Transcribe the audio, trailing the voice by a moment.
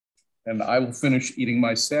and I will finish eating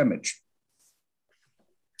my sandwich.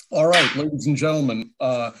 All right, ladies and gentlemen,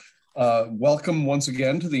 welcome once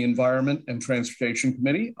again to the Environment and Transportation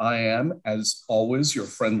Committee. I am, as always, your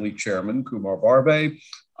friendly chairman, Kumar Barbe.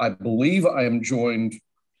 I believe I am joined,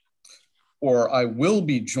 or I will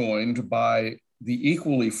be joined by the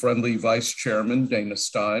equally friendly vice chairman, Dana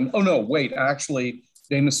Stein. Oh no, wait, actually,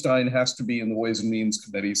 Dana Stein has to be in the Ways and Means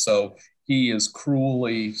Committee, so he is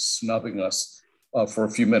cruelly snubbing us for a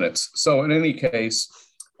few minutes. So in any case,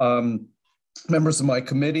 members of my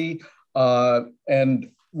committee, and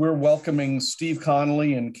we're welcoming Steve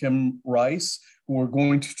Connolly and Kim Rice, who are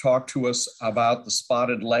going to talk to us about the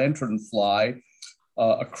spotted lanternfly,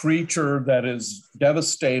 a creature that is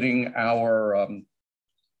devastating our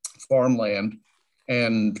farmland.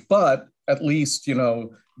 But at least, you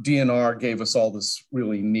know, DNR gave us all this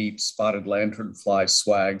really neat spotted lanternfly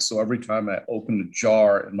swag. So every time I open a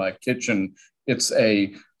jar in my kitchen, it's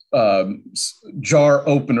a jar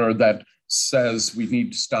opener that says we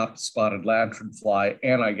need to stop the spotted lanternfly,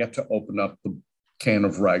 and I get to open up the can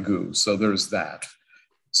of ragu. So there's that.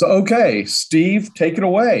 So, okay, Steve, take it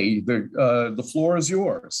away. The floor is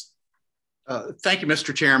yours. Thank you,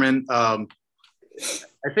 Mr. Chairman.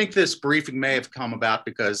 I think this briefing may have come about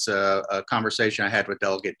because a conversation I had with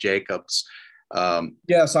Delegate Jacobs.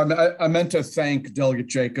 Yes, I meant to thank Delegate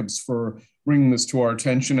Jacobs for bringing this to our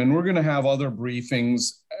attention, and we're going to have other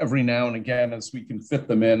briefings every now and again as we can fit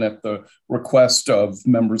them in at the request of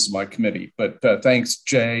members of my committee. But thanks,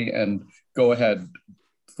 Jay, and go ahead.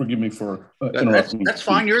 Forgive me for interrupting. That's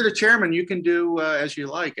fine. You're the chairman. You can do as you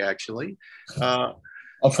like, actually.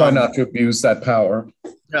 I'll try not to abuse that power.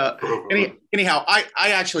 Anyhow, I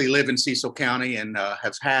actually live in Cecil County and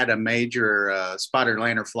have had a major spotted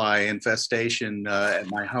lanternfly infestation at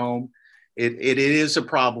my home. It is a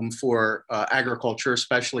problem for agriculture,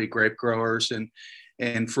 especially grape growers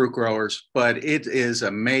and fruit growers, but it is a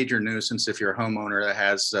major nuisance if you're a homeowner that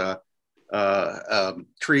has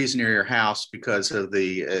trees near your house because of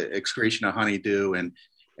the excretion of honeydew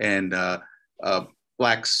and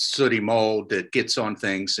black sooty mold that gets on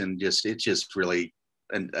things, and it's just really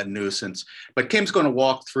a nuisance. But Kim's going to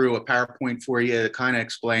walk through a PowerPoint for you to kind of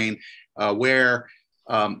explain where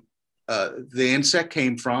the insect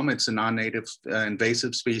came from. It's a non-native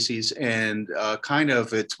invasive species, and kind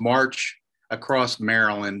of its march across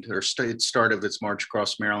Maryland, or start of its march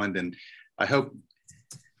across Maryland. And I hope,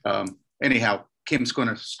 anyhow, Kim's going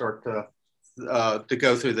to start to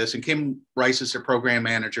go through this. And Kim Rice is the program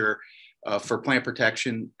manager for plant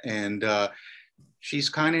protection, and she's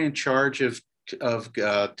kind of in charge of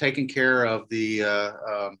taking care of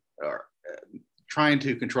the trying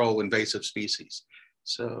to control invasive species.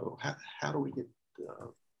 So how do we get?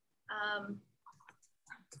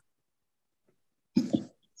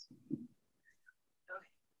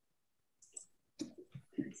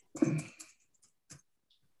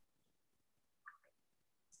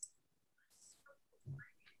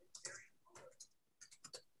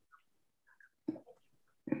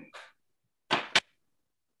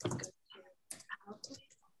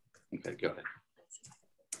 Okay, go ahead.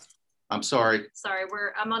 I'm sorry. Sorry,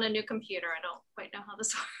 I'm on a new computer. I don't quite know how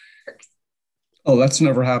this works. Oh, that's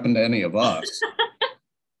never happened to any of us.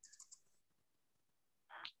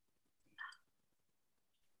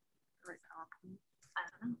 I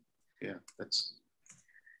don't know. Yeah, that's.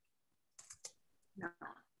 No.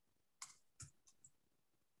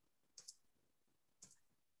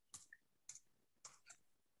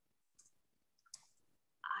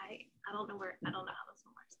 I don't know how this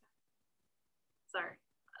one works. Sorry.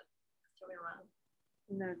 Show me around.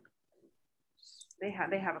 No, they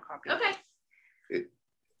have a copy. Okay.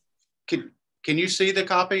 Can you see the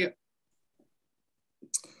copy?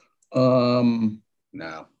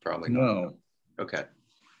 No, probably not. No. Okay.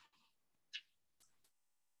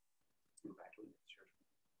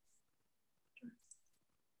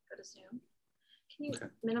 Go to Zoom. Can you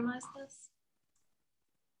minimize this?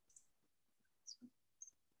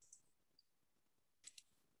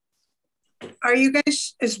 Are you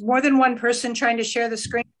guys, is more than one person trying to share the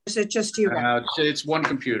screen? Or is it just you? It's one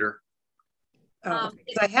computer. Oh,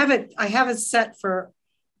 I have it set for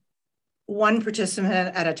one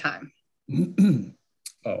participant at a time.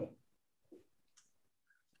 Oh.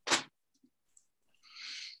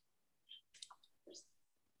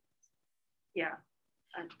 Yeah.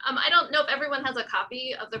 I don't know if everyone has a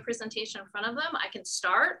copy of the presentation in front of them. I can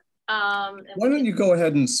start. Why don't you go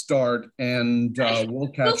ahead and start, and we'll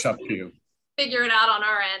catch up to you. Figure it out on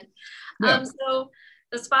our end. Yeah. So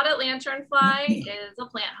the spotted lanternfly is a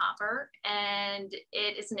plant hopper, and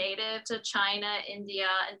it is native to China, India,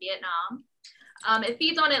 and Vietnam. It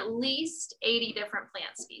feeds on at least 80 different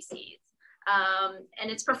plant species. And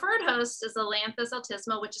its preferred host is Ailanthus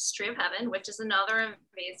altisma, which is tree of heaven, which is another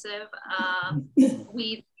invasive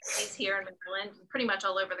weed species here in Maryland, pretty much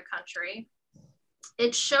all over the country.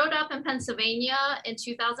 It showed up in Pennsylvania in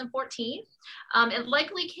 2014. It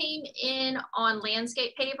likely came in on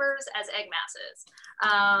landscape pavers as egg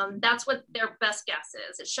masses. That's what their best guess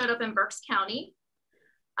is. It showed up in Berks County.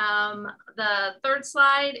 The third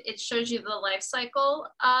slide, it shows you the life cycle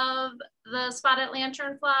of the spotted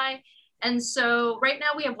lanternfly. And so right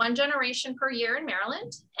now we have 1 generation per year in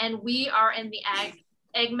Maryland, and we are in the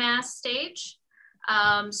egg mass stage.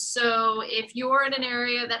 So if you're in an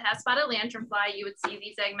area that has spotted lanternfly, you would see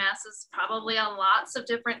these egg masses probably on lots of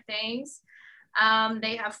different things.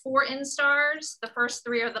 They have 4 instars. The first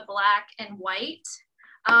 3 are the black and white.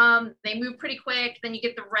 They move pretty quick. Then you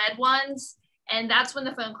get the red ones, and that's when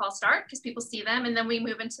the phone calls start because people see them, and then we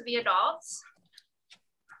move into the adults.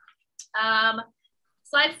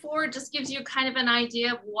 Slide 4 just gives you kind of an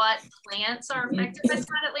idea of what plants are affected by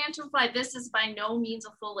spotted lanternfly. This is by no means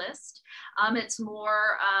a full list. It's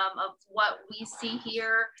more of what we see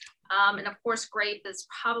here. And of course, grape is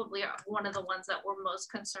probably one of the ones that we're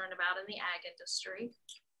most concerned about in the ag industry.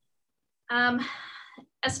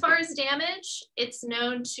 As far as damage, it's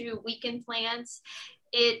known to weaken plants.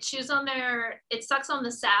 It sucks on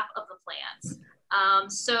the sap of the plants.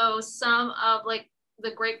 So some of like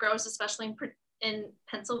the grape growers, especially in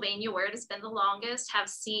Pennsylvania, where it has been the longest, have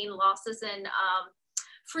seen losses in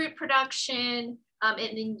fruit production and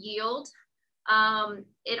in yield.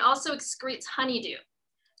 It also excretes honeydew,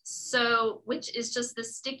 which is just the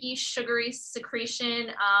sticky, sugary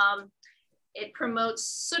secretion. It promotes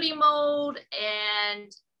sooty mold,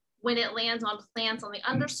 and when it lands on plants on the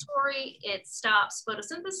understory, it stops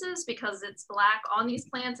photosynthesis because it's black on these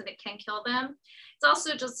plants and it can kill them. It's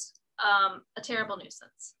also just a terrible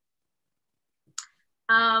nuisance.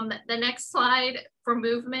 The next slide for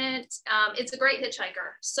movement, it's a great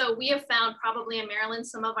hitchhiker. So we have found probably in Maryland,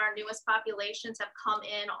 some of our newest populations have come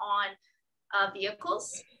in on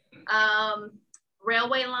vehicles.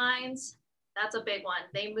 Railway lines, that's a big one.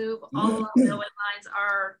 They move all along railway lines.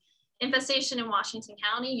 Our infestation in Washington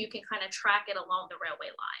County, you can kind of track it along the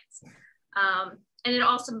railway lines. And it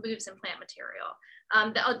also moves in plant material.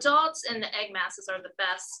 The adults and the egg masses are the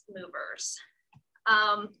best movers.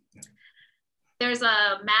 There's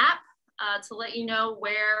a map to let you know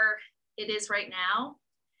where it is right now.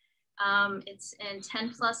 It's in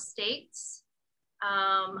 10+ states,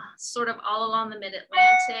 sort of all along the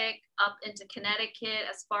mid-Atlantic, up into Connecticut,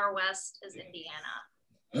 as far west as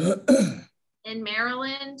Indiana. In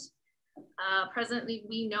Maryland, presently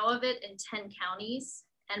we know of it in 10 counties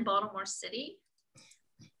and Baltimore City.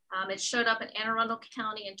 It showed up in Anne Arundel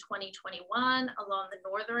County in 2021 along the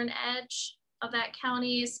northern edge of that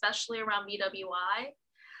county, especially around BWI.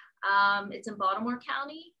 It's in Baltimore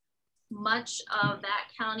County. Much of that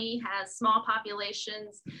county has small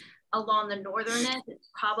populations along the northern end. It's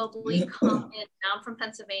probably come in down from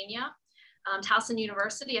Pennsylvania. Towson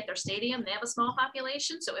University at their stadium, they have a small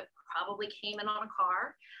population, so it probably came in on a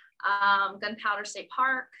car. Gunpowder State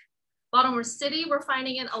Park. Baltimore City, we're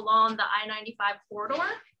finding it along the I-95 corridor.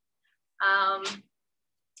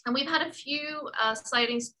 And we've had a few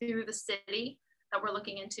sightings through the city that we're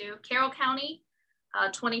looking into. Carroll County,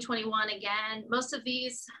 2021 again. Most of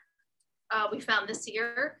these we found this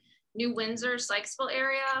year. New Windsor, Sykesville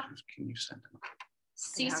area. Can you send them?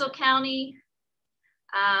 Cecil County.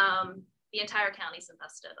 The entire county's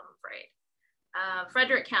infested, I'm afraid.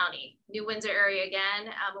 Frederick County, New Windsor area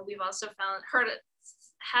again. We've also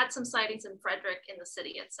had some sightings in Frederick in the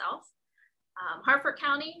city itself. Hartford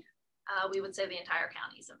County, we would say the entire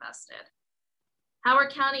county is infested.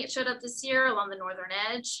 Howard County, it showed up this year along the northern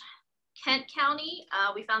edge. Kent County,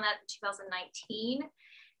 we found that in 2019.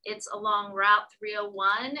 It's along Route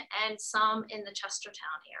 301 and some in the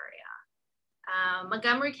Chestertown area.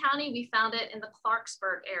 Montgomery County, we found it in the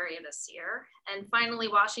Clarksburg area this year. And finally,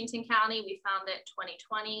 Washington County, we found it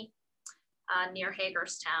 2020 near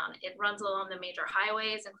Hagerstown. It runs along the major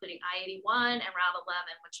highways, including I-81 and Route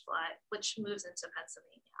 11, which moves into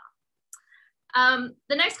Pennsylvania.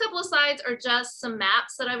 The next couple of slides are just some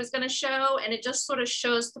maps that I was going to show, and it just sort of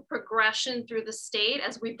shows the progression through the state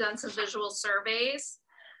as we've done some visual surveys.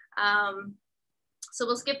 So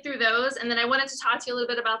we'll skip through those. And then I wanted to talk to you a little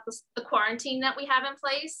bit about the quarantine that we have in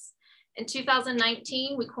place. In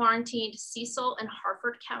 2019, we quarantined Cecil and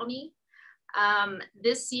Hartford County.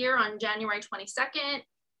 This year on January 22nd,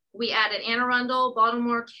 we added Anne Arundel,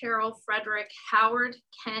 Baltimore, Carroll, Frederick, Howard,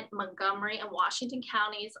 Kent, Montgomery, and Washington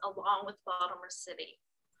counties, along with Baltimore City.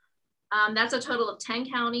 That's a total of 10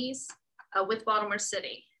 counties with Baltimore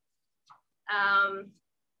City.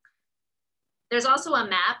 There's also a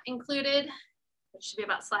map included, which should be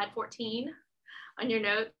about slide 14 on your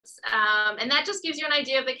notes. And that just gives you an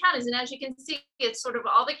idea of the counties. And as you can see, it's sort of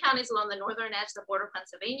all the counties along the northern edge of the border of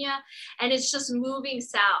Pennsylvania, and it's just moving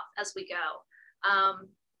south as we go.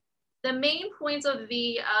 The main points of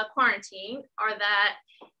the quarantine are that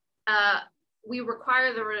we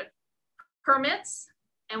require the permits,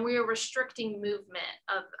 and we are restricting movement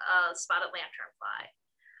of spotted lanternfly.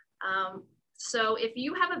 So if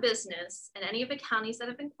you have a business in any of the counties that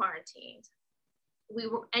have been quarantined,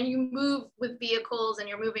 and you move with vehicles and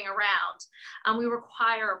you're moving around, we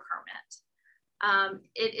require a permit.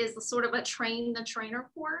 It is sort of a train the trainer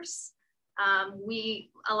course.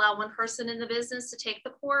 We allow one person in the business to take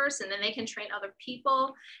the course, and then they can train other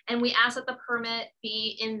people. And we ask that the permit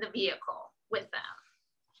be in the vehicle with them.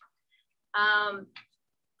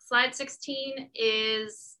 Slide 16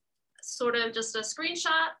 is sort of just a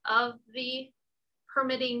screenshot of the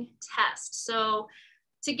permitting test. So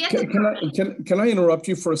to get can I interrupt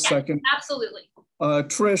you for a second? Absolutely.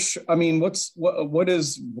 Trish, I mean, what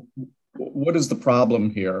is the problem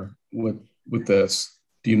here with this?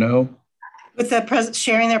 Do you know? With the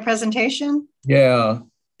sharing their presentation? Yeah.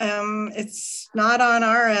 It's not on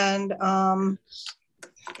our end.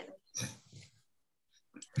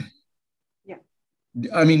 Yeah.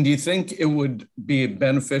 I mean, do you think it would be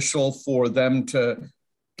beneficial for them to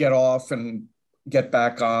get off and get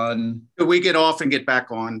back on? We get off and get back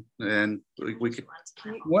on, and we could.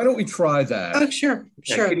 Why don't we try that? Oh, sure,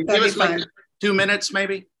 Yeah, sure. can you That'd give be us fine. like 2 minutes,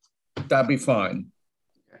 maybe? That'd be fine.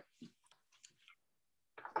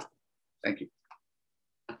 Thank you.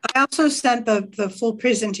 I also sent the full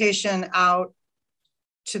presentation out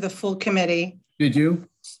to the full committee. Did you?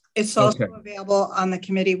 It's also Okay. available on the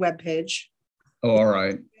committee webpage. Oh, all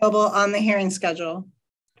right. Available on the hearing schedule.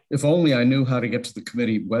 If only I knew how to get to the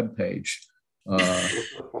committee webpage.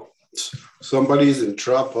 Somebody's in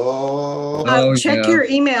trouble. Check yeah. your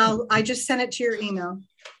email. I just sent it to your email.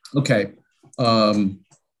 Okay.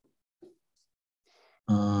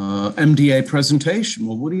 MDA presentation.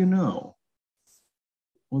 Well, what do you know?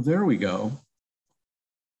 Well, there we go.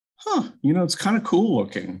 Huh. You know, it's kind of cool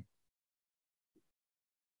looking.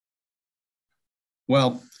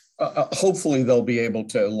 Well, hopefully they'll be able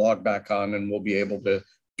to log back on, and we'll be able to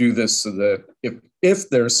do this so that if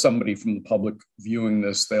there's somebody from the public viewing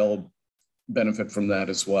this, they'll benefit from that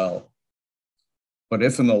as well. But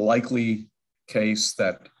if in the likely case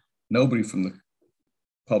that nobody from the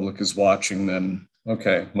public is watching, then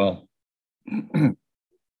okay, well.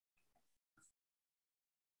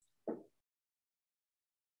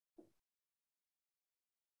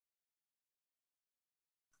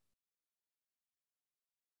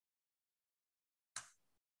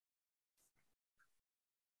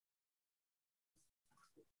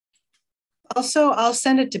 Also, I'll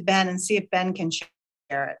send it to Ben and see if Ben can share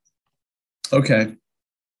it. Okay.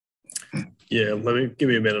 Yeah, give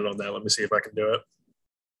me a minute on that. Let me see if I can do it.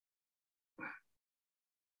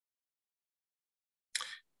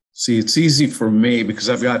 See, it's easy for me because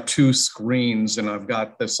I've got two screens and I've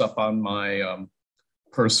got this up on my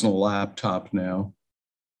personal laptop now.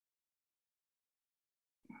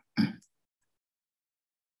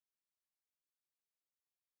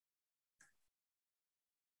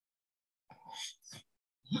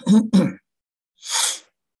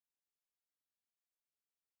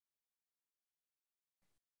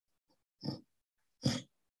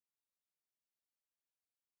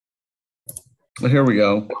 Well, here we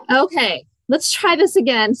go. Okay, let's try this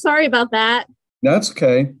again. Sorry about that. That's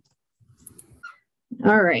okay.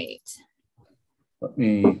 All right. Let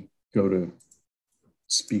me go to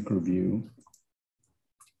speaker view.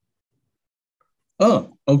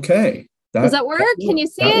 Oh, okay. Does that work? Can you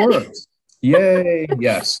see it? Works. Yay,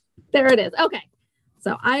 yes. There it is. Okay.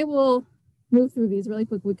 So I will move through these really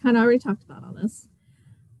quick. We kind of already talked about all this.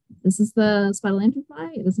 This is the spotted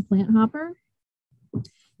lanternfly. It is a plant hopper.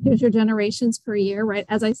 Here's your generations per year, right?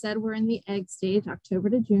 As I said, we're in the egg stage, October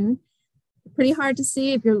to June. Pretty hard to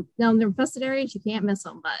see. If you're down in the infested areas, you can't miss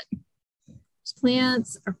them, but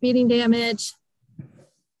plants are feeding damage.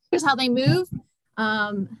 Here's how they move.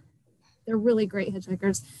 They're really great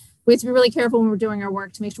hitchhikers. We have to be really careful when we're doing our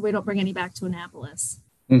work to make sure we don't bring any back to Annapolis.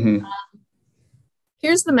 Mm-hmm.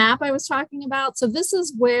 Here's the map I was talking about. So this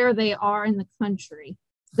is where they are in the country.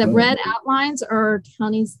 The red outlines are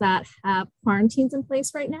counties that have quarantines in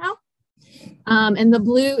place right now. And the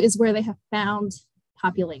blue is where they have found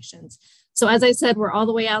populations. So as I said, we're all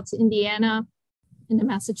the way out to Indiana, into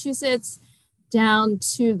Massachusetts, down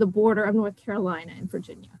to the border of North Carolina and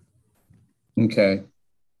Virginia. Okay.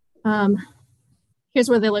 Here's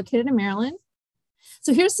where they're located in Maryland.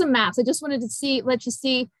 So here's some maps. I just wanted to let you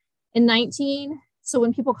see In 19, so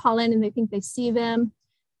when people call in and they think they see them,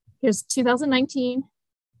 here's 2019,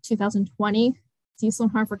 2020, Cecil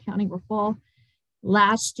and Harford County were full.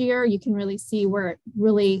 Last year, you can really see where it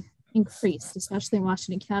really increased, especially in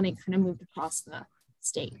Washington County, kind of moved across the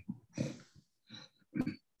state.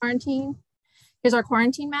 Quarantine. Here's our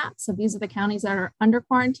quarantine map. So these are the counties that are under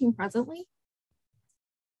quarantine presently.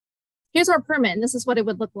 Here's our permit, and this is what it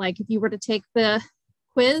would look like if you were to take the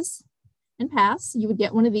quiz and pass. You would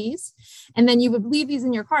get one of these, and then you would leave these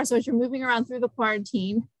in your car. So as you're moving around through the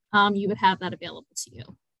quarantine, you would have that available to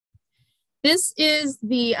you. This is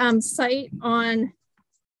the site on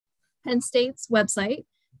Penn State's website.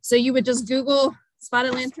 So you would just Google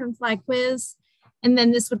Spotted Lanternfly quiz, and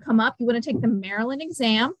then this would come up. You want to take the Maryland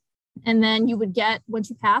exam, and then you would get, once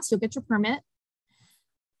you pass, you'll get your permit.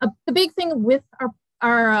 The big thing with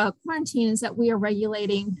our quarantine is that we are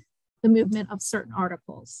regulating the movement of certain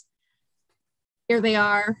articles. Here they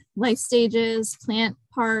are: life stages, plant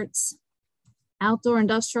parts, outdoor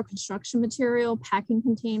industrial construction material, packing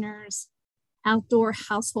containers, outdoor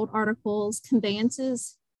household articles,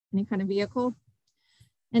 conveyances, any kind of vehicle,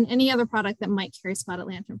 and any other product that might carry spotted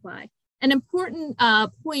lanternfly. An important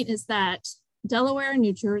point is that Delaware,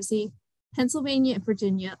 New Jersey, Pennsylvania, and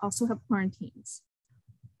Virginia also have quarantines.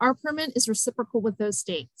 Our permit is reciprocal with those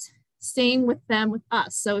states. Same with them, with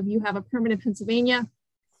us. So if you have a permit in Pennsylvania,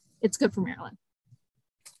 it's good for Maryland.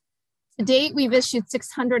 To date, we've issued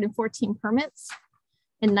 614 permits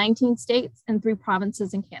in 19 states and 3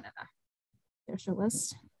 provinces in Canada. There's your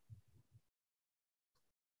list.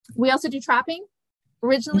 We also do trapping.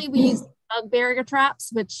 Originally, we used bug barrier traps,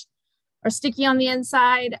 which are sticky on the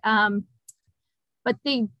inside, but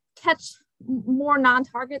they catch more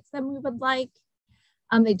non-targets than we would like.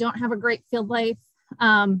 They don't have a great field life,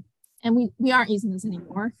 and we aren't using this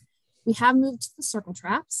anymore. We have moved to the circle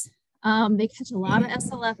traps. They catch a lot of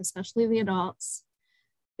SLF, especially the adults.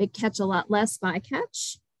 They catch a lot less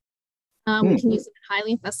bycatch. We can use them in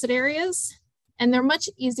highly infested areas, and they're much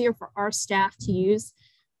easier for our staff to use.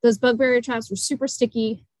 Those bug barrier traps were super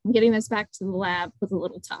sticky, and getting this back to the lab was a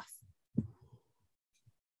little tough.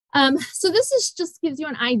 So this is just gives you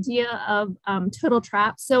an idea of total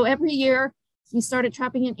traps. So every year, we started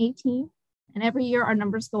trapping in 18, and every year our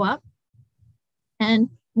numbers go up, and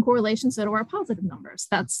in correlation, so do our positive numbers.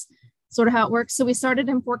 That's sort of how it works. So we started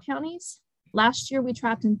in 4 counties. Last year, we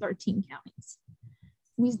trapped in 13 counties.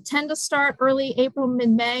 We tend to start early April,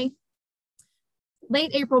 mid-May,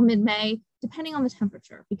 late April, mid-May, depending on the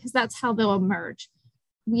temperature, because that's how they'll emerge.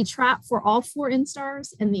 We trap for all 4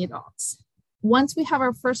 instars and the adults. Once we have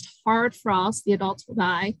our first hard frost, the adults will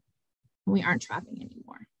die, and we aren't trapping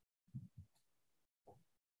anymore.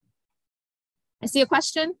 I see a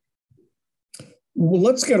question. Well,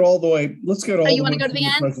 let's get all the way. Let's get all the you want way to go to the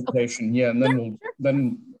end? presentation. Okay. Yeah, and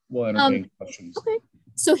then we'll entertain questions. Okay.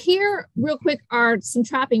 So here, real quick, are some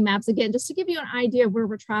trapping maps again, just to give you an idea of where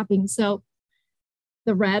we're trapping. So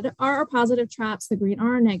the red are our positive traps, the green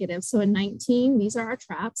are our negative. So in 19, these are our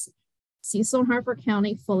traps. Cecil and Harford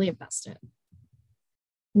County fully infested.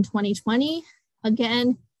 In 2020,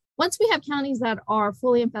 again, once we have counties that are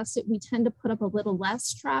fully infested, we tend to put up a little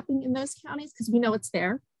less trapping in those counties because we know it's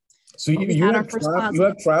there. So you have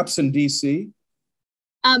traps in DC?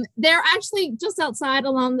 They're actually just outside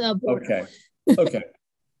along the border. Okay. Okay.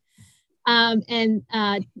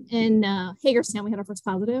 In Hagerstown, we had our first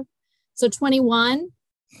positive. So 21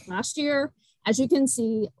 last year, as you can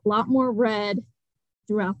see, a lot more red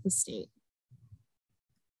throughout the state.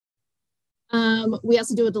 We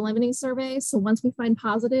also do a delimiting survey. So once we find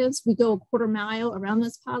positives, we go a quarter mile around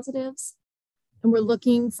those positives, and we're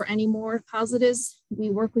looking for any more positives. We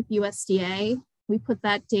work with USDA. We put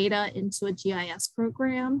that data into a GIS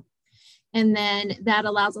program, and then that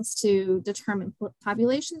allows us to determine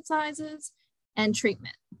population sizes and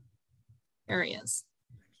treatment areas.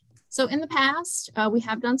 So in the past, we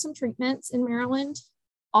have done some treatments in Maryland.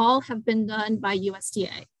 All have been done by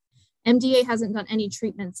USDA. MDA hasn't done any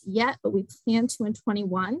treatments yet, but we plan to in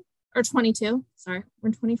 21 or 22. Sorry, we're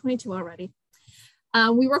in 2022 already.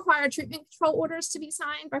 We require treatment control orders to be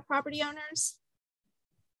signed by property owners.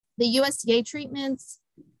 The USDA treatments,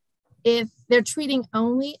 if they're treating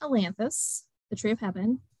only Ailanthus, the tree of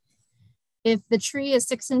heaven, if the tree is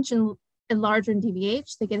 6 inches and larger in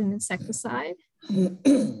DBH, they get an insecticide.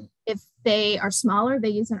 If they are smaller, they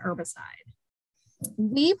use an herbicide.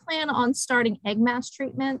 We plan on starting egg mass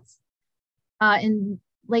treatments in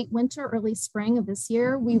late winter, early spring of this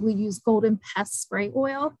year. We will use golden pest spray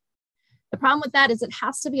oil. The problem with that is it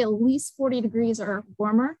has to be at least 40 degrees or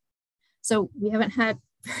warmer. So we haven't had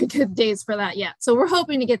very good days for that yet. So we're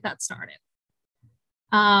hoping to get that started.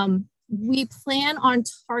 We plan on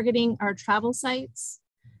targeting our travel sites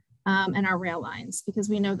and our rail lines because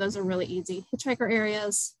we know those are really easy hitchhiker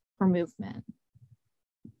areas for movement.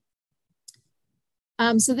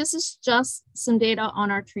 So this is just some data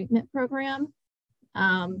on our treatment program.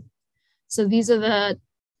 So these are the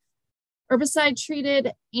herbicide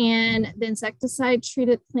treated and the insecticide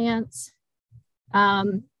treated plants.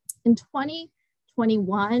 In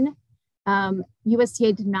 2021,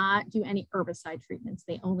 USDA did not do any herbicide treatments.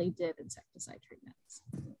 They only did insecticide treatments.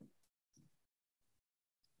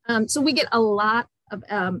 So we get a lot of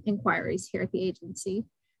inquiries here at the agency.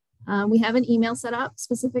 We have an email set up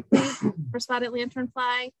specifically for spotted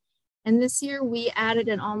lanternfly. And this year we added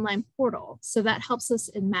an online portal. So that helps us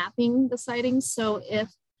in mapping the sightings. So if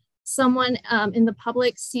someone in the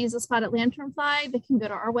public sees a spotted lanternfly, they can go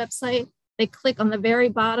to our website. They click on the very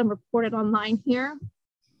bottom, reported online here.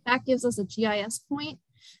 That gives us a GIS point.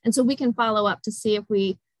 And so we can follow up to see if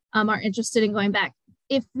we are interested in going back.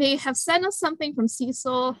 If they have sent us something from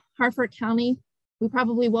Cecil, Hartford County, we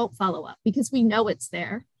probably won't follow up because we know it's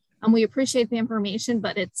there. We appreciate the information,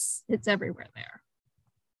 but it's everywhere there.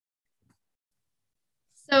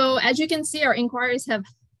 So as you can see, our inquiries have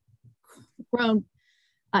grown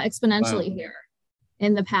exponentially here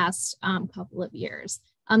in the past couple of years.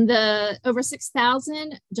 The over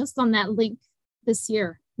 6,000 just on that link this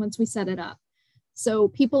year, once we set it up. So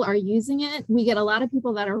people are using it. We get a lot of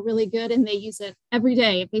people that are really good and they use it every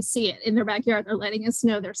day. If they see it in their backyard, they're letting us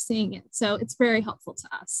know they're seeing it. So it's very helpful to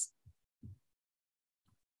us.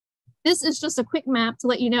 This is just a quick map to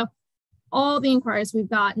let you know all the inquiries we've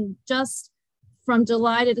gotten just from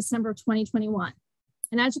July to December of 2021.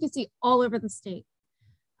 And as you can see, all over the state.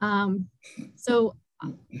 So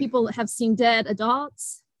people have seen dead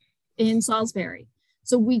adults in Salisbury.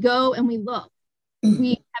 So we go and we look.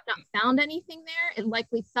 We have not found anything there. It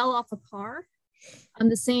likely fell off a car.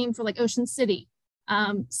 The same for like Ocean City.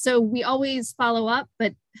 So we always follow up,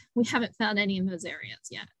 but we haven't found any in those areas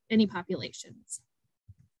yet, any populations.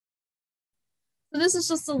 So this is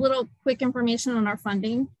just a little quick information on our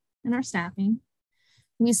funding and our staffing.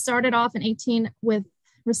 We started off in 18 with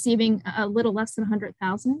receiving a little less than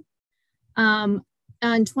 100,000. In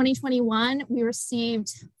 2021, we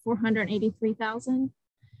received 483,000.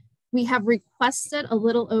 We have requested a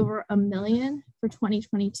little over $1 million for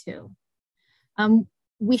 2022.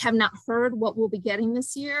 We have not heard what we'll be getting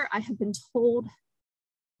this year. I have been told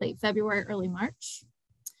late February, early March.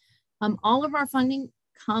 All of our funding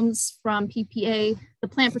comes from PPA, the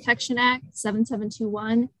Plant Protection Act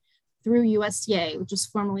 7721 through USDA, which is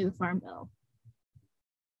formerly the Farm Bill.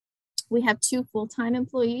 We have 2 full-time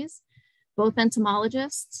employees, both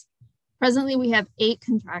entomologists. Presently, we have 8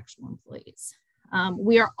 contractual employees.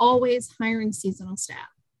 We are always hiring seasonal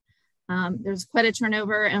staff. There's quite a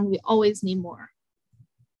turnover and we always need more.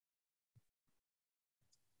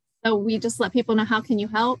 So we just let people know, how can you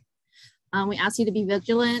help? We ask you to be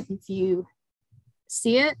vigilant. If you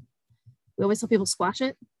see it, we always tell people squash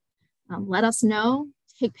it. Let us know,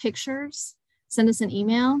 take pictures, send us an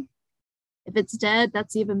email. If it's dead,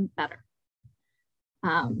 that's even better.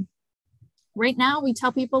 Right now, we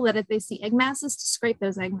tell people that if they see egg masses, to scrape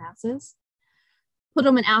those egg masses, put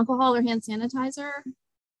them in alcohol or hand sanitizer.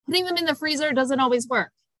 Putting them in the freezer doesn't always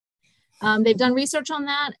work. They've done research on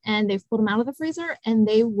that and they've pulled them out of the freezer and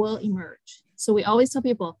they will emerge. So we always tell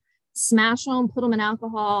people, smash them, put them in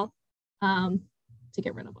alcohol to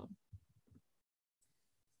get rid of them.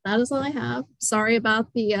 That is all I have. Sorry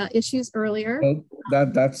about the issues earlier. Oh,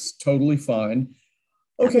 that's totally fine.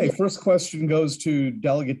 Okay, first question goes to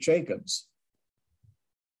Delegate Jacobs.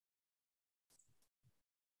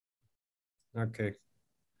 Okay,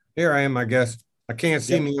 here I am, I guess. I can't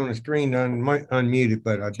see me on the screen unmuted,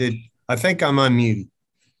 but I think I'm unmuted.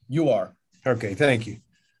 You are. Okay, thank you.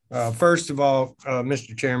 First of all,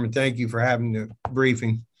 Mr. Chairman, thank you for having the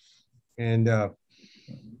briefing. And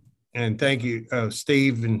thank you,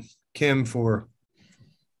 Steve and Kim, for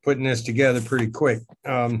putting this together pretty quick.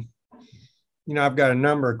 You know, I've got a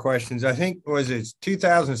number of questions. I think, was it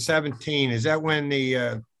 2017? Is that when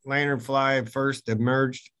the lanternfly first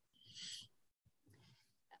emerged?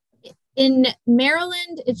 In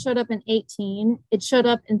Maryland, it showed up in 18. It showed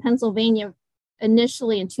up in Pennsylvania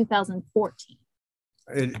initially in 2014.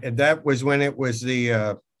 That was when it was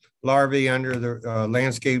the larvae under the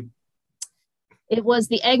landscape? It was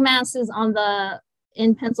the egg masses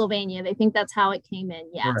in Pennsylvania. They think that's how it came in,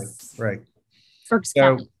 yes. Right. Berks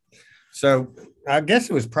County. So I guess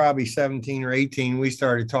it was probably 17 or 18. We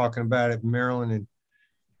started talking about it in Maryland, and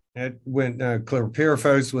that when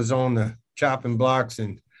chlorpyrifos was on the chopping blocks,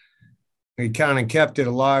 and we kind of kept it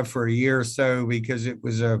alive for a year or so because it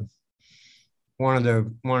was one of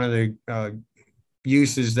the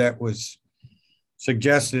uses that was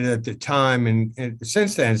suggested at the time, and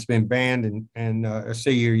since then it's been banned. And I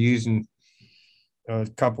see you're using a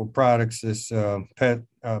couple of products, this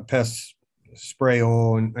pest spray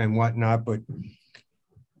oil and whatnot, but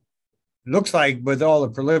looks like with all the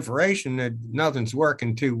proliferation that nothing's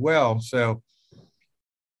working too well. So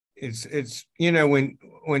it's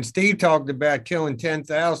when Steve talked about killing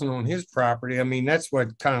 10,000 on his property, I mean, that's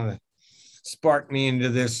what kind of sparked me into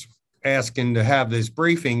this, asking to have this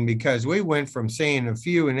briefing, because we went from seeing a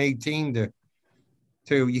few in 18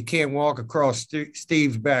 to you can't walk across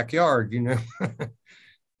Steve's backyard,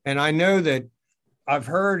 And I know that I've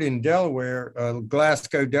heard in Delaware,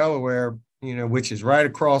 Glasgow, Delaware, which is right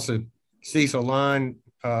across the Cecil line.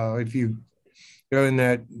 If you go in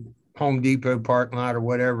that Home Depot parking lot or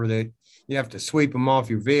whatever, that you have to sweep them off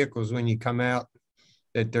your vehicles when you come out,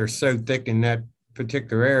 that they're so thick in that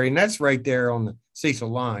particular area. And that's right there on the Cecil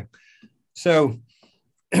line. So,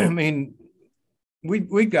 I mean,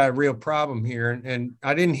 we got a real problem here. And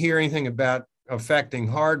I didn't hear anything about affecting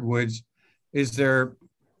hardwoods. Is there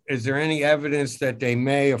any evidence that they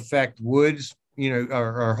may affect woods,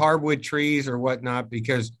 or hardwood trees or whatnot?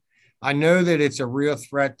 Because I know that it's a real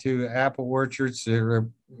threat to apple orchards that are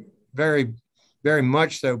very, very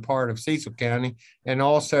much so part of Cecil County, and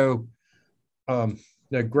also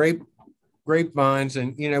the grapevines.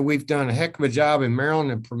 And, we've done a heck of a job in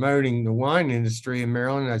Maryland of promoting the wine industry in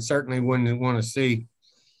Maryland. I certainly wouldn't want to see,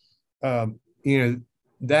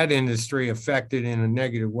 that industry affected in a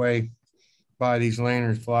negative way by these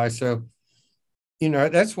lanternflies. So,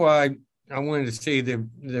 that's why I wanted to see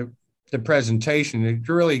the presentation. It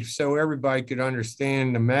really, so everybody could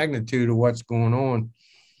understand the magnitude of what's going on.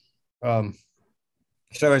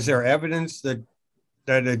 So is there evidence that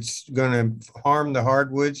it's going to harm the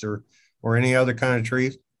hardwoods or any other kind of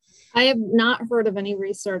trees? I have not heard of any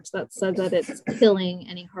research that said that it's killing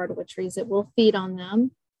any hardwood trees. It will feed on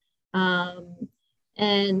them.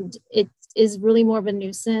 And it is really more of a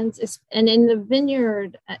nuisance. And in the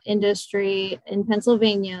vineyard industry in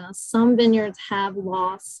Pennsylvania, some vineyards have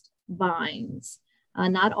lost vines.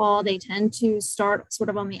 Not all. They tend to start sort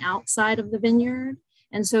of on the outside of the vineyard.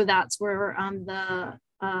 And so that's where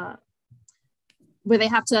where they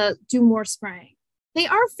have to do more spraying. They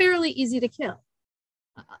are fairly easy to kill.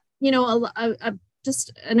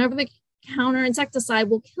 Just an over-the-counter insecticide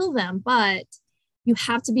will kill them, but you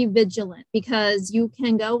have to be vigilant, because you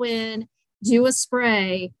can go in, do a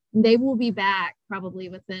spray, and they will be back probably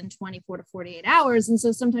within 24 to 48 hours. And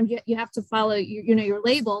so sometimes you have to follow your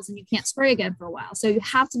labels, and you can't spray again for a while. So you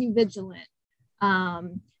have to be vigilant.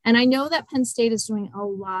 And I know that Penn State is doing a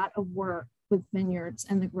lot of work with vineyards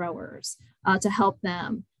and the growers to help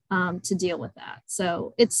them to deal with that.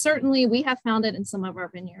 So it's certainly, we have found it in some of our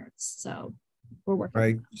vineyards. So we're working.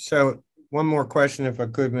 Right. So one more question, if I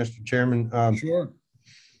could, Mr. Chairman. Sure.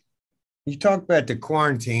 You talked about the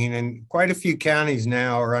quarantine, and quite a few counties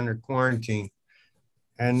now are under quarantine.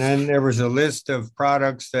 And then there was a list of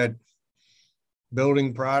products, that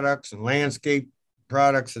building products and landscape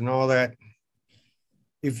products and all that.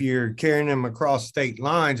 If you're carrying them across state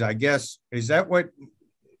lines, I guess, is that what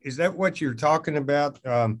you're talking about?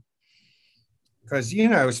 Because,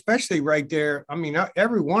 especially right there, I mean,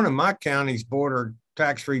 every one of my counties border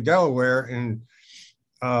tax-free Delaware, and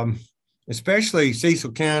especially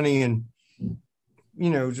Cecil County, and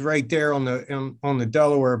it's right there on the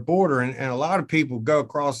Delaware border, and a lot of people go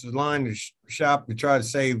across the line to shop to try to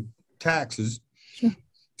save taxes. Sure.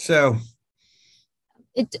 So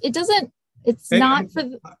it doesn't. It's not for.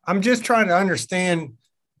 I'm just trying to understand.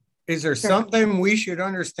 Is there Sure. something we should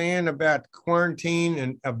understand about quarantine,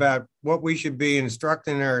 and about what we should be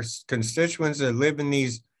instructing our constituents that live in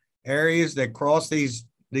these areas that cross these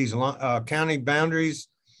county boundaries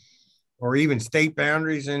or even state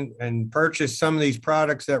boundaries, and purchase some of these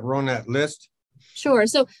products that were on that list? Sure.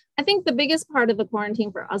 So I think the biggest part of the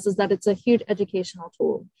quarantine for us is that it's a huge educational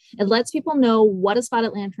tool. It lets people know what a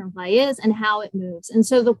spotted lanternfly is and how it moves. And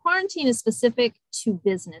so the quarantine is specific to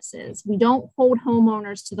businesses. We don't hold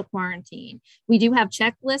homeowners to the quarantine. We do have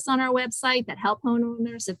checklists on our website that help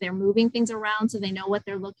homeowners if they're moving things around, so they know what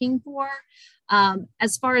they're looking for.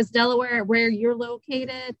 As far as Delaware, where you're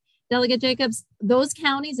located, Delegate Jacobs, those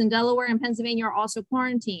counties in Delaware and Pennsylvania are also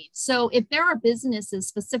quarantined. So if there are businesses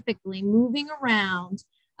specifically moving around,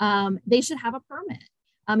 they should have a permit.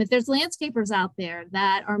 If there's landscapers out there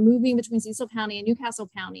that are moving between Cecil County and Newcastle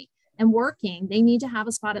County and working, they need to have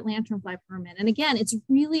a spotted lanternfly permit. And again, it's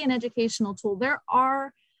really an educational tool. There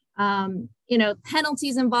are,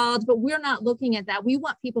 penalties involved, but we're not looking at that. We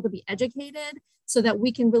want people to be educated so that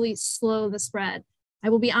we can really slow the spread. I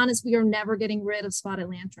will be honest, we are never getting rid of spotted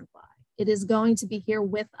lanternfly. It is going to be here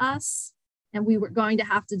with us, and we were going to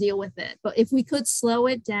have to deal with it. But if we could slow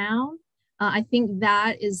it down, I think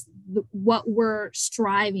that is what we're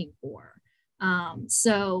striving for.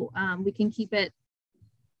 So we can keep it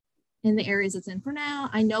in the areas it's in for now.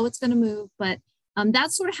 I know it's going to move, but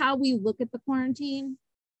that's sort of how we look at the quarantine.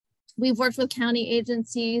 We've worked with county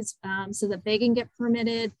agencies so that they can get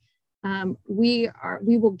permitted. We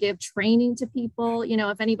will give training to people. You know,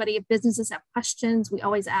 if businesses have questions, we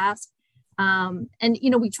always ask. And, you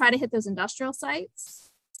know, we try to hit those industrial sites.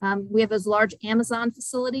 We have those large Amazon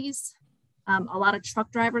facilities, a lot of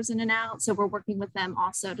truck drivers in and out. So we're working with them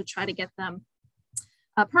also to try to get them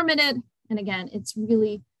permitted. And again, it's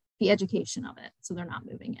really the education of it, so they're not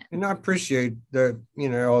moving it. And I appreciate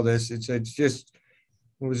all this.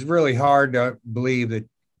 It was really hard to believe that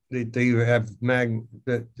they have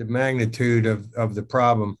the magnitude of the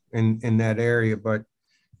problem in that area.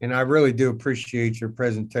 And I really do appreciate your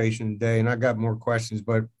presentation today. And I got more questions,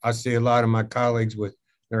 but I see a lot of my colleagues with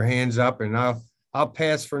their hands up, and I'll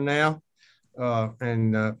pass for now. I'll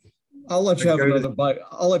let you have another bite.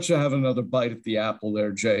 I'll let you have another bite at the apple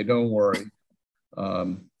there, Jay. Don't worry.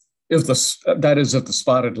 If the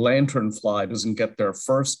spotted lanternfly doesn't get there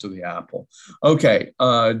first to the apple. Okay,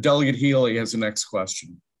 Delegate Healy has the next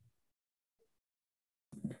question.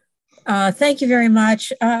 Thank you very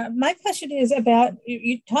much. My question is about,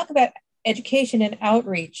 you talk about education and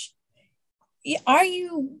outreach. Are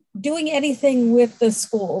you doing anything with the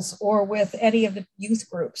schools or with any of the youth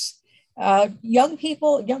groups? Young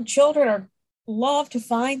people, young children love to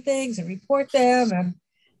find things and report them, and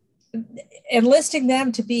enlisting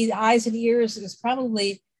them to be the eyes and ears is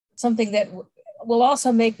probably something that will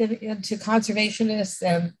also make them into conservationists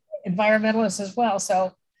and environmentalists as well.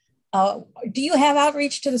 So do you have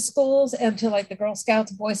outreach to the schools and to like the Girl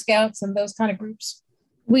Scouts, Boy Scouts, and those kind of groups?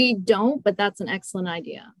 We don't, but that's an excellent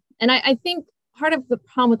idea. And I think part of the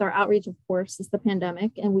problem with our outreach, of course, is the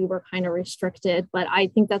pandemic, and we were kind of restricted, but I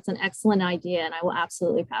think that's an excellent idea, and I will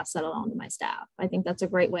absolutely pass that along to my staff. I think that's a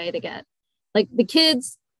great way to get, like, the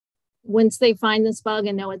kids, once they find this bug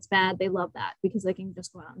and know it's bad, they love that because they can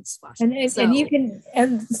just go out and splash. And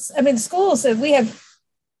I mean, schools, we have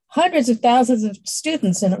hundreds of thousands of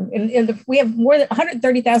students, we have more than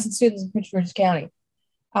 130,000 students in Prince George's County.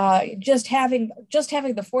 Just having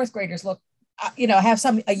the fourth graders have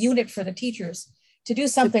a unit for the teachers to do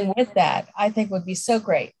something with that, I think would be so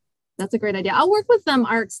great. That's a great idea. I'll work with them,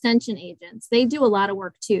 our extension agents. They do a lot of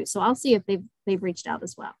work too. So I'll see if they've reached out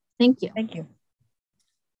as well. Thank you. Thank you.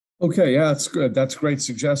 Okay, yeah, that's good. That's a great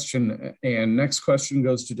suggestion. And next question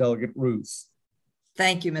goes to Delegate Ruth.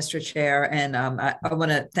 Thank you, Mr. Chair. And I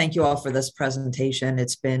want to thank you all for this presentation.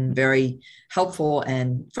 It's been very helpful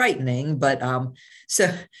and frightening, but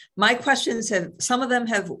so my questions some of them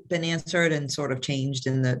have been answered and sort of changed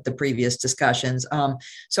in the previous discussions.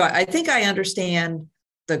 So I think I understand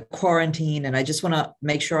the quarantine, and I just want to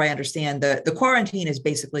make sure I understand the quarantine is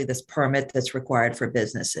basically this permit that's required for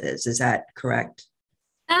businesses. Is that correct?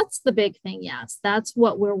 That's the big thing. Yes. That's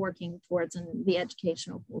what we're working towards in the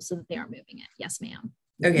educational pool so that they are moving it. Yes, ma'am.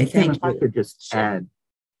 Okay. Thank you. If I could just add,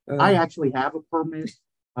 I actually have a permit.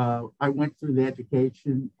 I went through the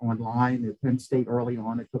education online at Penn State early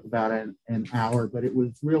on. It took about an hour, but it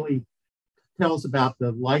was really tells about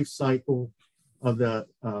the life cycle of the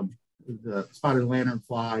spotted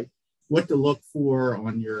lanternfly, what to look for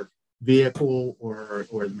on your vehicle or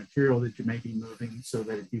the material that you may be moving, so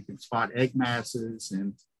that you can spot egg masses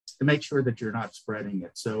and to make sure that you're not spreading it.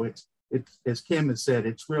 So it's as Kim has said,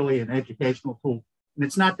 it's really an educational tool, and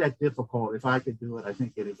it's not that difficult. If I could do it, I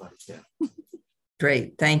think anybody can.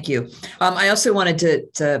 Great, thank you. I also wanted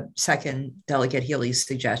to second Delegate Healy's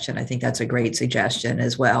suggestion. I think that's a great suggestion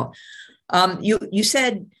as well. You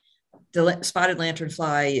said the spotted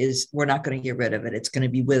lanternfly we're not going to get rid of it. It's going to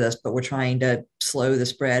be with us, but we're trying to slow the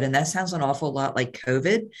spread. And that sounds an awful lot like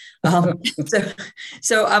COVID.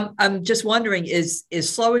 So I'm just wondering, is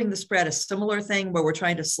slowing the spread a similar thing where we're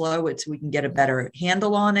trying to slow it so we can get a better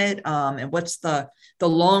handle on it? And what's the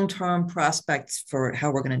long-term prospects for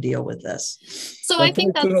how we're going to deal with this? So I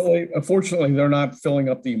think unfortunately, they're not filling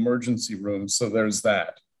up the emergency room. So there's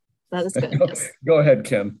that. That is good. Yes. Go ahead,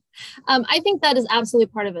 Kim. I think that is absolutely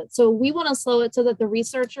part of it. So we want to slow it so that the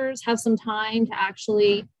researchers have some time to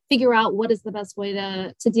actually figure out what is the best way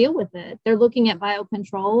to deal with it. They're looking at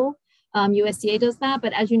biocontrol. USDA does that,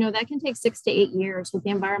 but as you know, that can take 6 to 8 years with the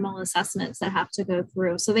environmental assessments that have to go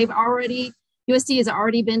through. So USDA has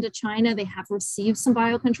already been to China. They have received some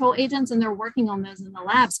biocontrol agents and they're working on those in the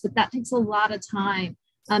labs, but that takes a lot of time.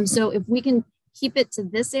 So if we can keep it to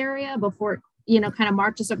this area before it kind of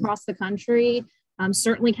marches across the country,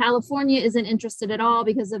 Certainly California isn't interested at all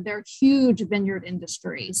because of their huge vineyard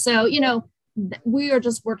industry. So, you know, we are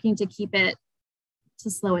just working to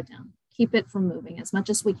slow it down, keep it from moving as much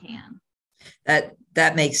as we can.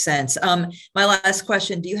 That makes sense. My last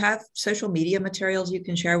question, do you have social media materials you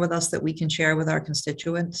can share with us that we can share with our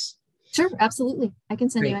constituents? Sure, absolutely. I can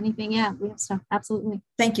send Great. you anything. Yeah, we have stuff. Absolutely.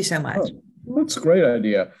 Thank you so much. Oh, that's a great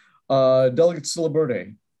idea. Delegate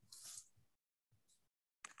Silaberde.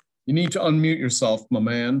 You need to unmute yourself, my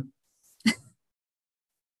man.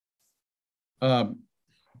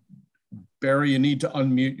 Barry, you need to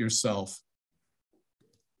unmute yourself.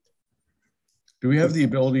 Do we have the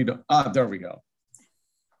ability to, there we go.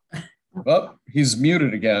 Oh, he's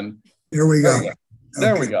muted again. Here we go.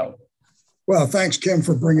 There we go. Well, thanks, Kim,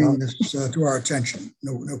 for bringing this to our attention.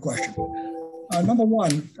 No question. Number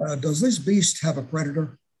one, does this beast have a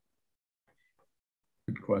predator?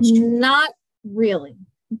 Good question. Not really.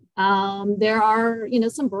 There are, you know,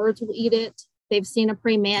 some birds will eat it. They've seen a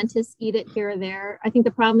praying mantis eat it here or there. I think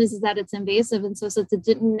the problem is that it's invasive. And so since it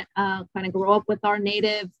didn't kind of grow up with our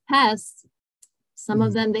native pests, some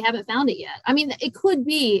of them, they haven't found it yet. I mean, it could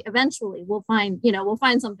be eventually we'll find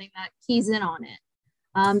something that keys in on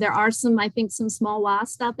it. There are some small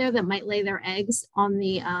wasps out there that might lay their eggs on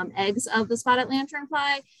the eggs of the spotted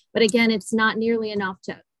lanternfly. But again, it's not nearly enough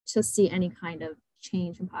to see any kind of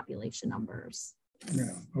change in population numbers.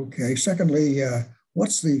 Yeah. Okay. Secondly,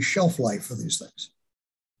 what's the shelf life of these things?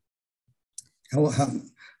 How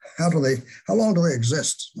long do they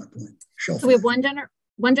exist? My point. So we have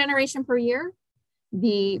one generation per year.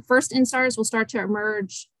 The first instars will start to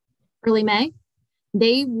emerge early May.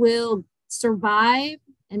 They will survive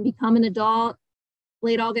and become an adult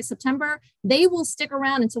late August, September. They will stick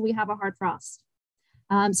around until we have a hard frost.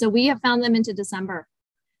 So we have found them into December.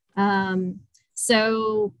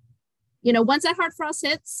 So, you know, once that hard frost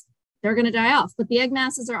hits, they're going to die off, but the egg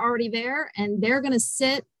masses are already there and they're going to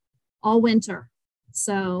sit all winter.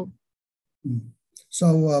 So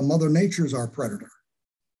Mother Nature's our predator.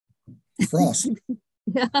 Frost.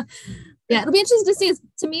 Yeah, it'll be interesting to see.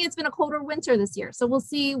 To me, it's been a colder winter this year, so we'll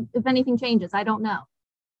see if anything changes. I don't know.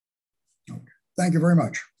 Okay. Thank you very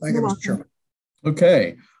much. Thank you, Mr. Chairman.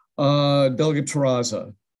 Okay, Delegate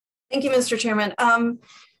Terraza. Thank you, Mr. Chairman.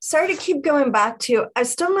 Sorry to keep going back to, I'm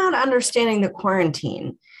still not understanding the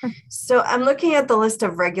quarantine. So I'm looking at the list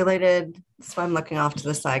of regulated, so I'm looking off to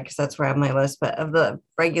the side because that's where I have my list, but of the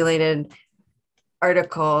regulated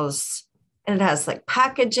articles, and it has like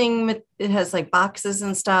packaging, it has like boxes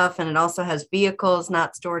and stuff, and it also has vehicles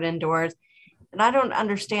not stored indoors. And I don't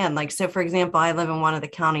understand, like, so for example, I live in one of the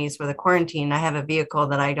counties with a quarantine. I have a vehicle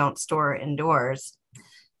that I don't store indoors.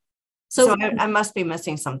 So I must be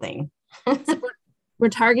missing something. We're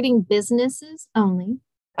targeting businesses only.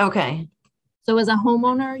 Okay. So as a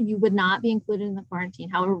homeowner, you would not be included in the quarantine.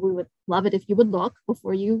 However, we would love it if you would look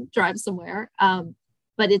before you drive somewhere.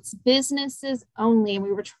 But it's businesses only. And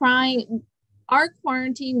we were trying, our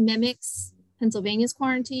quarantine mimics Pennsylvania's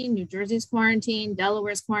quarantine, New Jersey's quarantine,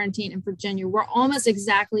 Delaware's quarantine, and Virginia. We're almost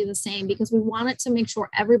exactly the same because we wanted to make sure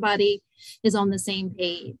everybody is on the same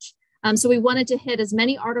page. So we wanted to hit as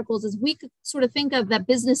many articles as we could sort of think of that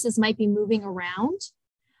businesses might be moving around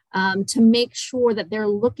to make sure that they're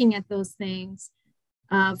looking at those things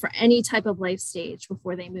for any type of life stage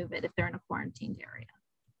before they move it if they're in a quarantined area.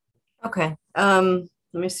 Okay.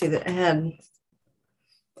 Let me see the ahead.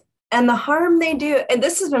 And the harm they do, and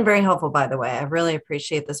this has been very helpful, by the way. I really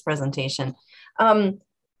appreciate this presentation. And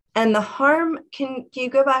the harm, can you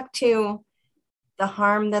go back to the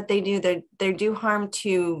harm that they do? They do harm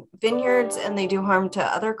to vineyards and they do harm to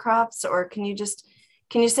other crops, or can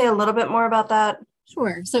you say a little bit more about that?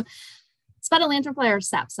 Sure. So spotted lanternfly are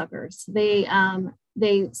sap suckers. They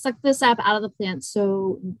suck the sap out of the plant.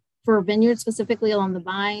 So for vineyards, specifically along the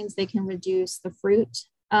vines, they can reduce the fruit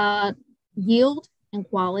yield and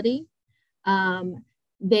quality.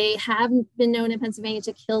 They have been known in Pennsylvania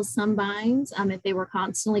to kill some vines if they were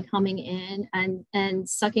constantly coming in and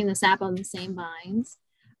sucking the sap on the same vines.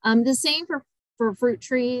 The same for fruit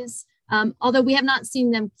trees. Although we have not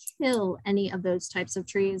seen them kill any of those types of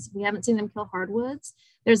trees. We haven't seen them kill hardwoods.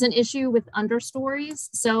 There's an issue with understories.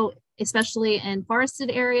 So especially in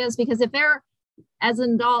forested areas, because if they're, as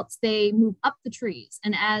adults, they move up the trees,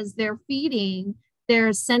 and as they're feeding,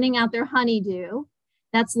 they're sending out their honeydew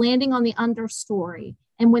that's landing on the understory.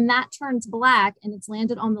 And when that turns black and it's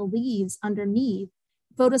landed on the leaves underneath,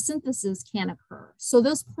 photosynthesis can occur. So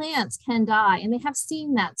those plants can die. And they have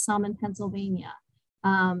seen that some in Pennsylvania.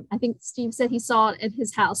 I think Steve said he saw it at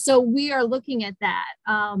his house. So we are looking at that.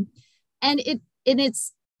 And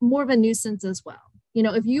it's more of a nuisance as well. You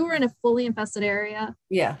know, if you were in a fully infested area,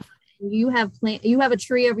 yeah, you have a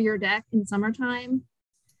tree over your deck in summertime,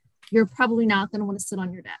 you're probably not going to want to sit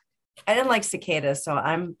on your deck. I didn't like cicadas, so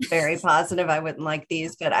I'm very positive I wouldn't like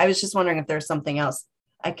these, but I was just wondering if there's something else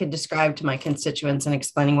I could describe to my constituents and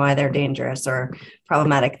explaining why they're dangerous or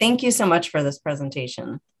problematic. Thank you so much for this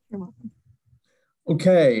presentation. You're welcome.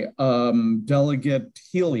 Okay, Delegate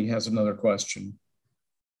Healy has another question.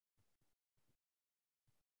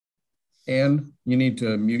 Anne, you need to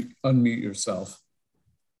unmute yourself.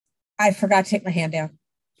 I forgot to take my hand down.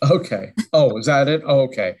 Okay. Oh, is that it? Oh,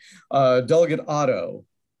 okay. Delegate Otto.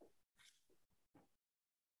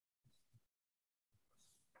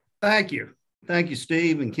 Thank you. Thank you,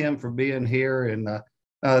 Steve and Kim, for being here. And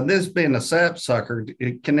this being a sapsucker,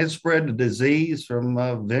 can it spread the disease from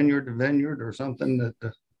vineyard to vineyard or something?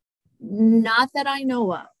 Not that I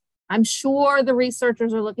know of. I'm sure the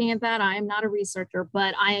researchers are looking at that. I am not a researcher,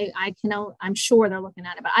 but I'm sure they're looking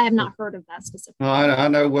at it, but I have not heard of that specifically. Well, I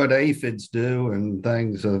know what aphids do and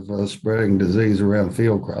things of spreading disease around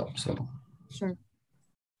field crops. So sure.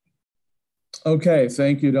 Okay,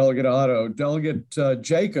 thank you, Delegate Otto. Delegate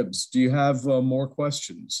Jacobs, do you have more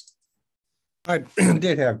questions? I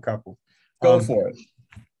did have a couple. Go for it.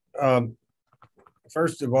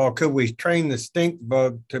 First of all, could we train the stink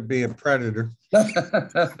bug to be a predator?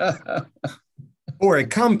 Or a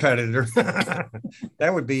competitor?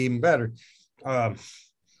 That would be even better. But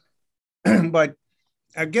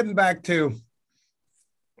getting back to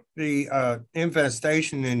the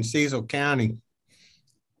infestation in Cecil County,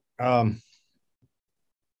 how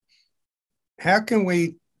can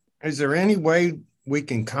we, is there any way we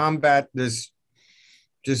can combat this,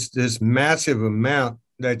 just this massive amount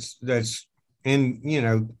that's in, you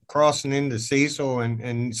know, crossing into Cecil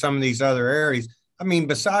and some of these other areas? I mean,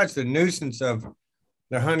 besides the nuisance of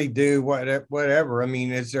the honeydew, whatever, I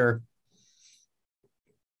mean,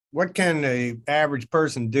 what can the average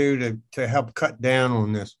person do to help cut down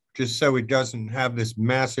on this, just so it doesn't have this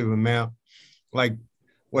massive amount? Like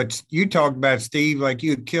what you talked about, Steve, like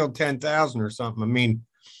you had killed 10,000 or something. I mean,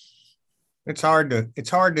 it's hard to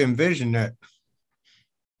envision that.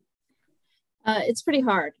 It's pretty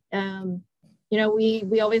hard. You know,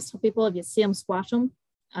 we always tell people, if you see them, squash them.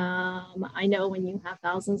 I know when you have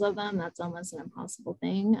thousands of them, that's almost an impossible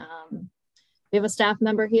thing. We have a staff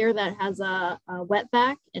member here that has a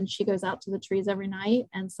wetback, and she goes out to the trees every night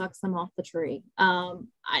and sucks them off the tree.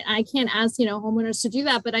 I can't ask, you know, homeowners to do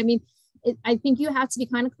that, but I mean, I think you have to be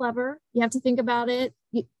kind of clever. You have to think about it.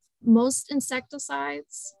 Most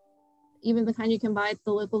insecticides, even the kind you can buy at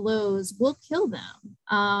the local Lowe's, will kill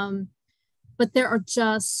them. But there are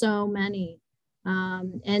just so many.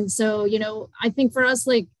 And so, you know, I think for us,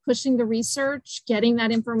 like pushing the research, getting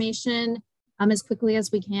that information as quickly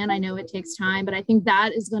as we can. I know it takes time, but I think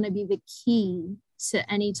that is going to be the key to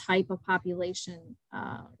any type of population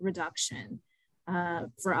reduction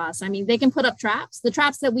for us. I mean, they can put up traps. The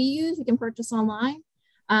traps that we use, you can purchase online.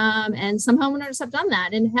 And some homeowners have done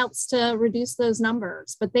that, and it helps to reduce those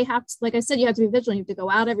numbers. But they have to, like I said, you have to be vigilant. You have to go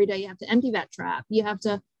out every day. You have to empty that trap. You have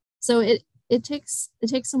to, so it takes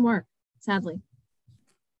some work, sadly.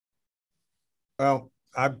 Well,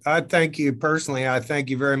 I thank you personally. I thank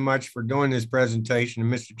you very much for doing this presentation.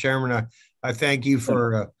 And Mr. Chairman, I thank you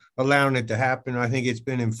for allowing it to happen. I think it's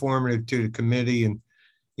been informative to the committee. And,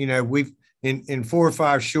 you know, we've, in 4 or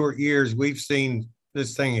 5 short years, we've seen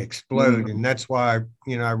this thing explode. And that's why,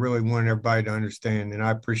 you know, I really want everybody to understand. And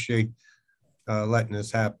I appreciate letting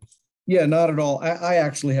this happen. Yeah, not at all. I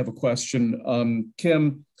actually have a question.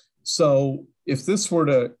 Kim, so if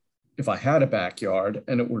I had a backyard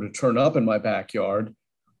and it were to turn up in my backyard,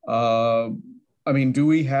 I mean, do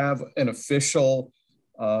we have an official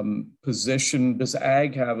position? Does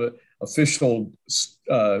AG have an official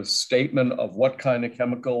statement of what kind of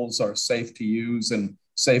chemicals are safe to use and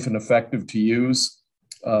safe and effective to use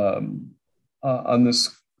on this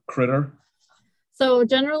critter? So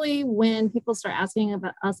generally, when people start asking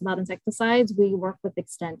us about insecticides, we work with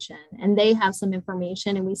Extension, and they have some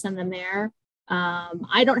information, and we send them there.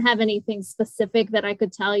 I don't have anything specific that I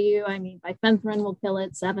could tell you. I mean, bifenthrin will kill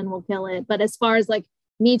it, 7 will kill it. But as far as like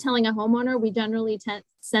me telling a homeowner, we generally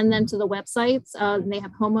send them to the websites. And they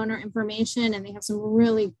have homeowner information, and they have some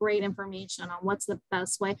really great information on what's the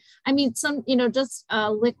best way. I mean, some, you know, just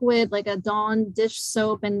liquid like a Dawn dish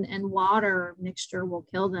soap and water mixture will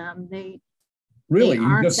kill them. They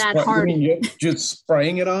aren't that hardy. Just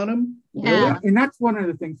spraying it on them? Yeah. Really? And that's one of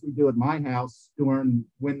the things we do at my house when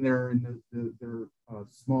they're in their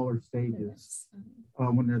smaller stages,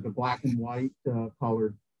 when they're the black and white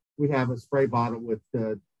colored. We have a spray bottle with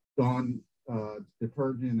Dawn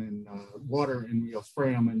detergent and water, and we'll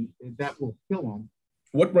spray them, and that will kill them.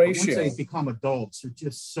 What Once ratio? they become adults, there's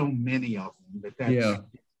just so many of them that's Yeah.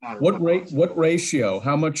 not a What ratio?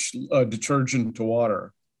 How much detergent to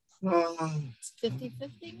water?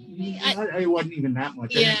 50-50 maybe? It wasn't even that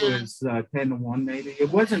much. Yeah. I think it was 10-1 maybe.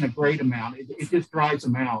 It wasn't a great amount. It just dries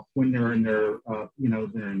them out when they're in their, they're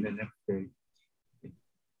in the next stage.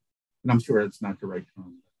 And I'm sure it's not the right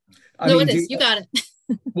term. No, it is. You got it.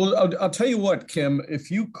 Well, I'll tell you what, Kim,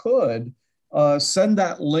 if you could send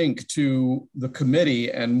that link to the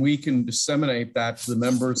committee and we can disseminate that to the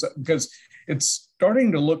members, because it's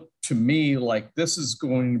starting to look to me like this is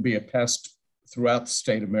going to be a pest throughout the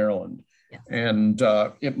state of Maryland. Yes. And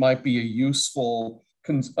it might be a useful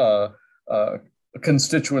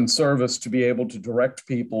constituent service to be able to direct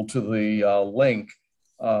people to the link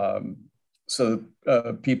so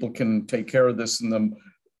people can take care of this. And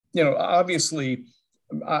obviously,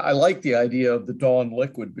 I like the idea of the Dawn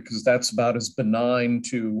liquid because that's about as benign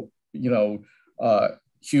to,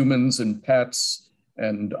 humans and pets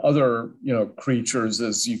and other, creatures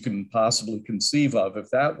as you can possibly conceive of. If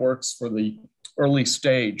that works for the early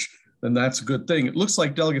stage, then that's a good thing. It looks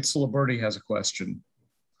like Delegate Ciliberti has a question.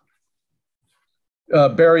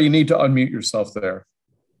 Barry, you need to unmute yourself there.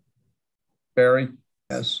 Barry?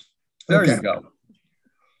 Yes. There okay. You go.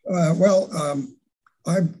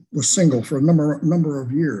 I was single for a number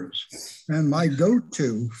of years, and my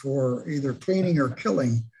go-to for either cleaning or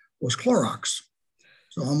killing was Clorox.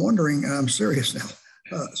 So I'm wondering, and I'm serious now,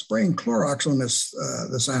 spraying Clorox on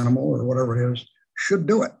this animal or whatever it is should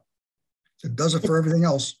do it. It does it for everything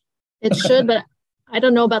else. It should, but I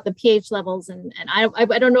don't know about the pH levels, and I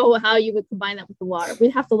don't know how you would combine that with the water.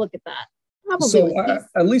 We'd have to look at that. Probably. So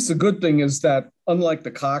at least the good thing is that unlike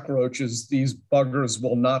the cockroaches, these buggers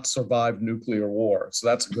will not survive nuclear war. So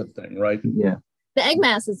that's a good thing, right? Yeah. The egg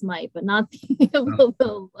masses might, but not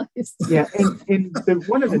the lice. Yeah, and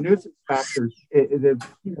one of the nuisance factors that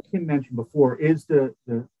Kim mentioned before is the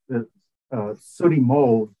sooty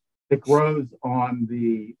mold that grows on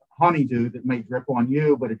the honeydew that may drip on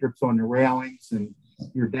you, but it drips on the railings and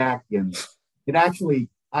your deck. And it actually,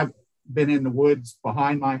 I've been in the woods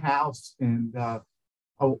behind my house, and a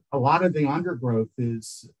lot of the undergrowth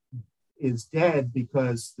is dead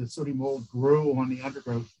because the sooty mold grew on the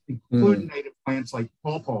undergrowth, including native plants like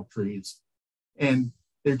pawpaw trees, and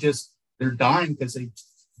they're dying because they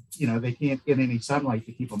can't get any sunlight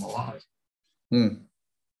to keep them alive.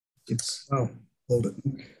 Hold it.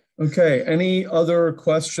 Okay. Any other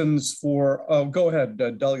questions for? Go ahead,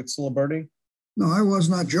 Delegate Ciliberti. No, I was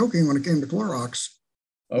not joking when it came to Clorox.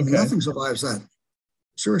 Okay. Nothing survives that.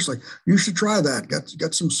 Seriously, you should try that.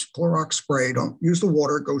 Get some Clorox spray. Don't use the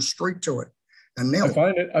water. Go straight to it and nail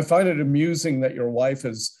it. I find it amusing that your wife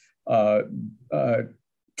has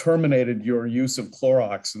terminated your use of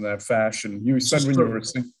Clorox in that fashion. You said when you were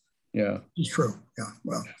saying, yeah, it's true. Yeah.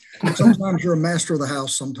 Well, sometimes you're a master of the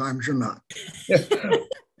house. Sometimes you're not.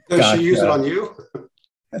 Does she use it on you?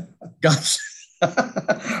 Gotcha.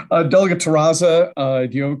 Delegate Terraza,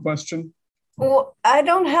 do you have a question? Well, I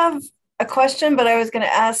don't have a question, but I was going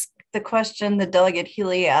to ask the question that Delegate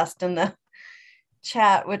Healy asked in the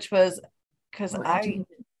chat, which was, because I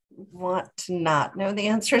want to not know the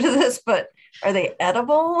answer to this, but are they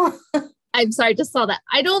edible? I'm sorry, just saw that.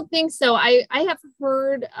 I don't think so. I have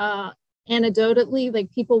heard anecdotally,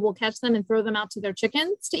 like people will catch them and throw them out to their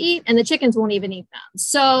chickens to eat, and the chickens won't even eat them.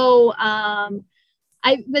 So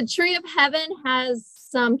the tree of heaven has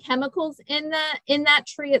some chemicals in that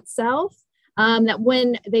tree itself. That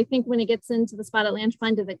when it gets into the spotted lanternfly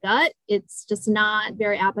into the gut, it's just not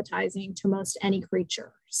very appetizing to most any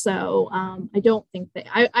creature. So I don't think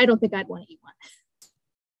I'd want to eat one.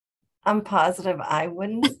 I'm positive I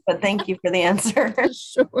wouldn't, but thank you for the answer.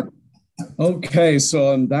 Sure. Okay,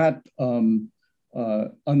 so on that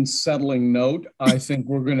unsettling note, I think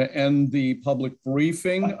we're going to end the public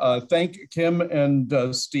briefing. Thank you, Kim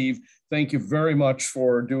and Steve. Thank you very much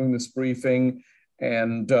for doing this briefing.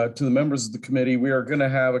 And to the members of the committee, we are going to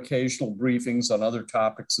have occasional briefings on other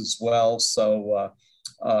topics as well. So,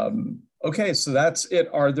 okay, so that's it.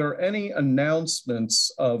 Are there any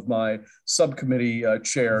announcements of my subcommittee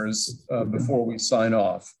chairs before we sign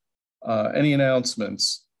off? Any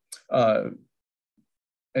announcements?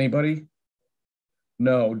 Anybody?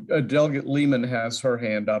 No. Delegate Lehman has her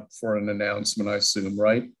hand up for an announcement, I assume,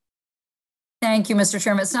 right? Thank you, Mr.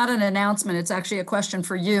 Chairman. It's not an announcement. It's actually a question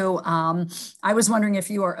for you. I was wondering if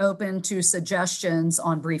you are open to suggestions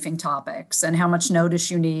on briefing topics and how much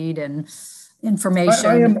notice you need and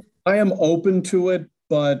information. I am open to it,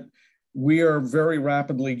 but we are very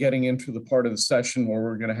rapidly getting into the part of the session where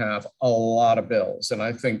we're going to have a lot of bills. And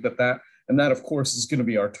I think that of course, is going to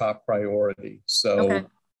be our top priority. So,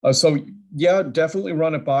 So yeah, definitely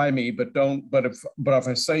run it by me, but if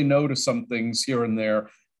I say no to some things here and there,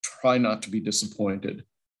 try not to be disappointed.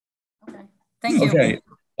 Okay, thank you. Okay,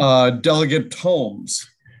 Delegate Holmes.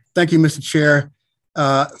 Thank you, Mr. Chair.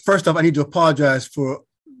 First off, I need to apologize for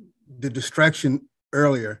the distraction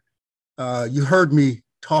earlier. You heard me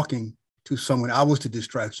talking to someone. I was the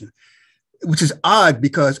distraction, which is odd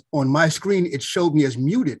because on my screen, it showed me as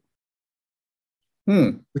muted.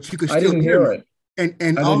 But you could still I didn't hear it.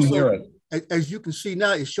 And I also, didn't hear it. As you can see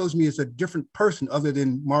now, it shows me as a different person other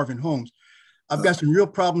than Marvin Holmes. I've got some real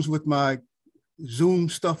problems with my Zoom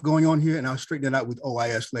stuff going on here, and I'll straighten it out with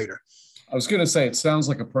OIS later. I was going to say, it sounds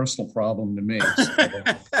like a personal problem to me.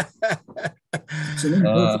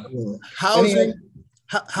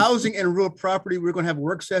 Housing and real property, we're going to have a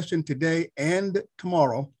work session today and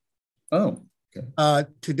tomorrow. Oh, okay.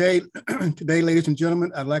 Today, ladies and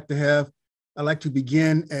gentlemen, I'd like to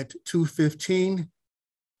begin at 2:15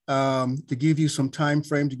 to give you some time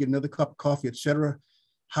frame to get another cup of coffee, etc.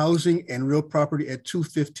 Housing and real property at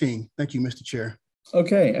 2:15. Thank you, Mr. Chair.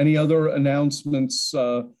 Okay. Any other announcements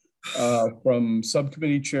from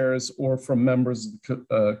subcommittee chairs or from members of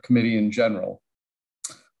the committee in general?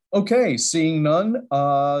 Okay, seeing none,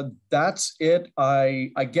 that's it.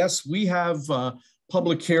 I guess we have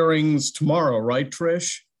public hearings tomorrow, right,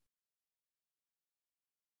 Trish?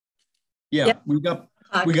 Yeah, yep. we got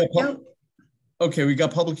okay, we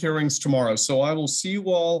got public hearings tomorrow. So I will see you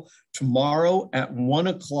all tomorrow at 1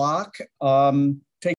 o'clock.